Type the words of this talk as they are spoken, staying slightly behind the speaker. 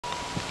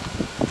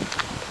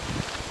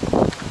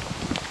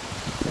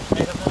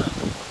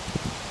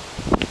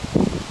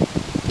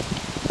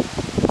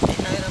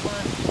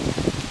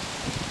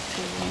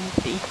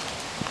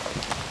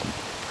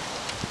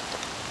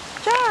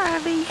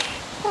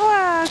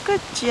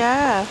good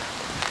job.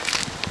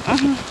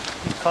 You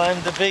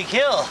climbed the big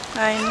hill.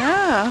 I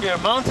know. You're a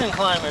mountain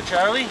climber,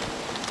 Charlie.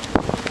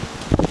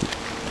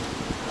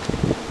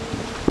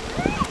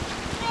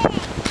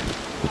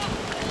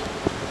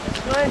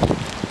 This way?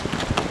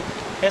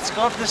 Let's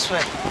go up this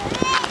way.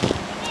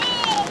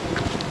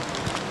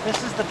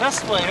 This is the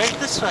best way, right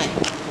this way.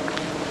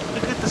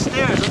 Look at the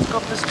stairs. Let's go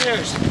up the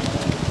stairs.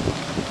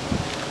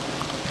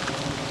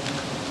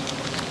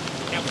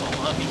 Careful,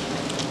 Mommy.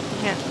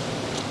 Yeah.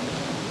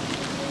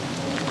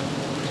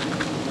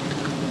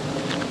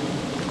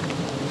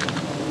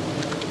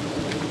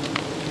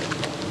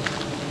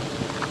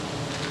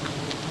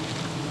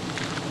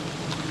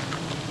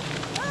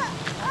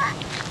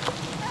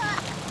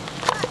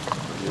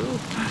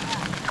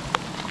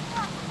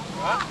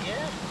 Rock,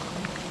 yeah.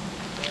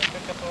 Can I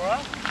pick up a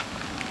rock?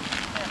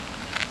 Yeah.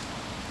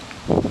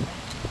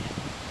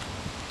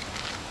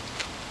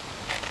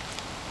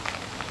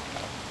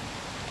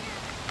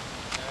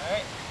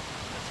 Alright,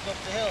 let's go up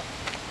the hill.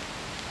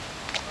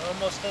 We're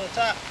almost to the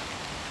top.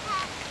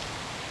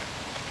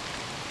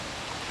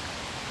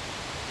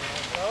 You want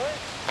to throw it?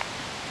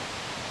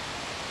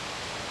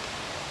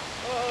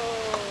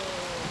 Whoa!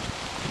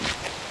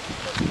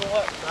 Let's go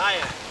up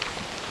higher.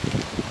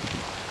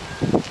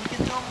 We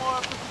can throw more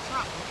up at the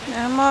top, okay?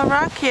 And more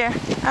rock here.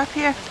 Up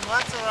here. There's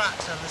lots of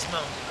rocks on this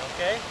mountain,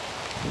 okay?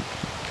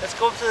 Let's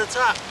go up to the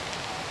top.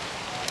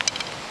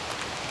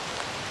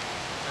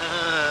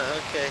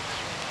 Okay.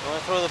 You want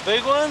to throw the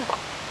big one?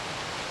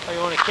 Or you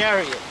want to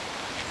carry it?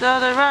 Throw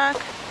the rock.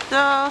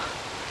 Throw.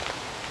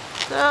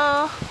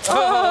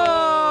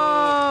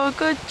 Oh,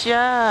 good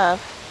job.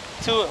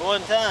 Two at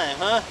one time,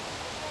 huh?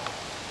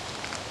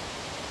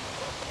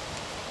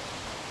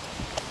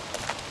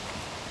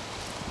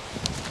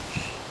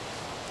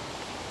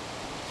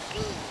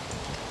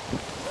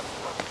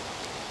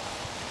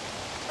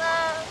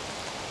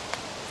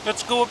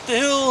 Let's go up the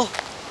hill.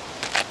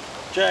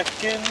 Jack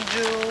and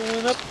Jill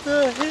went up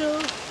the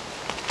hill.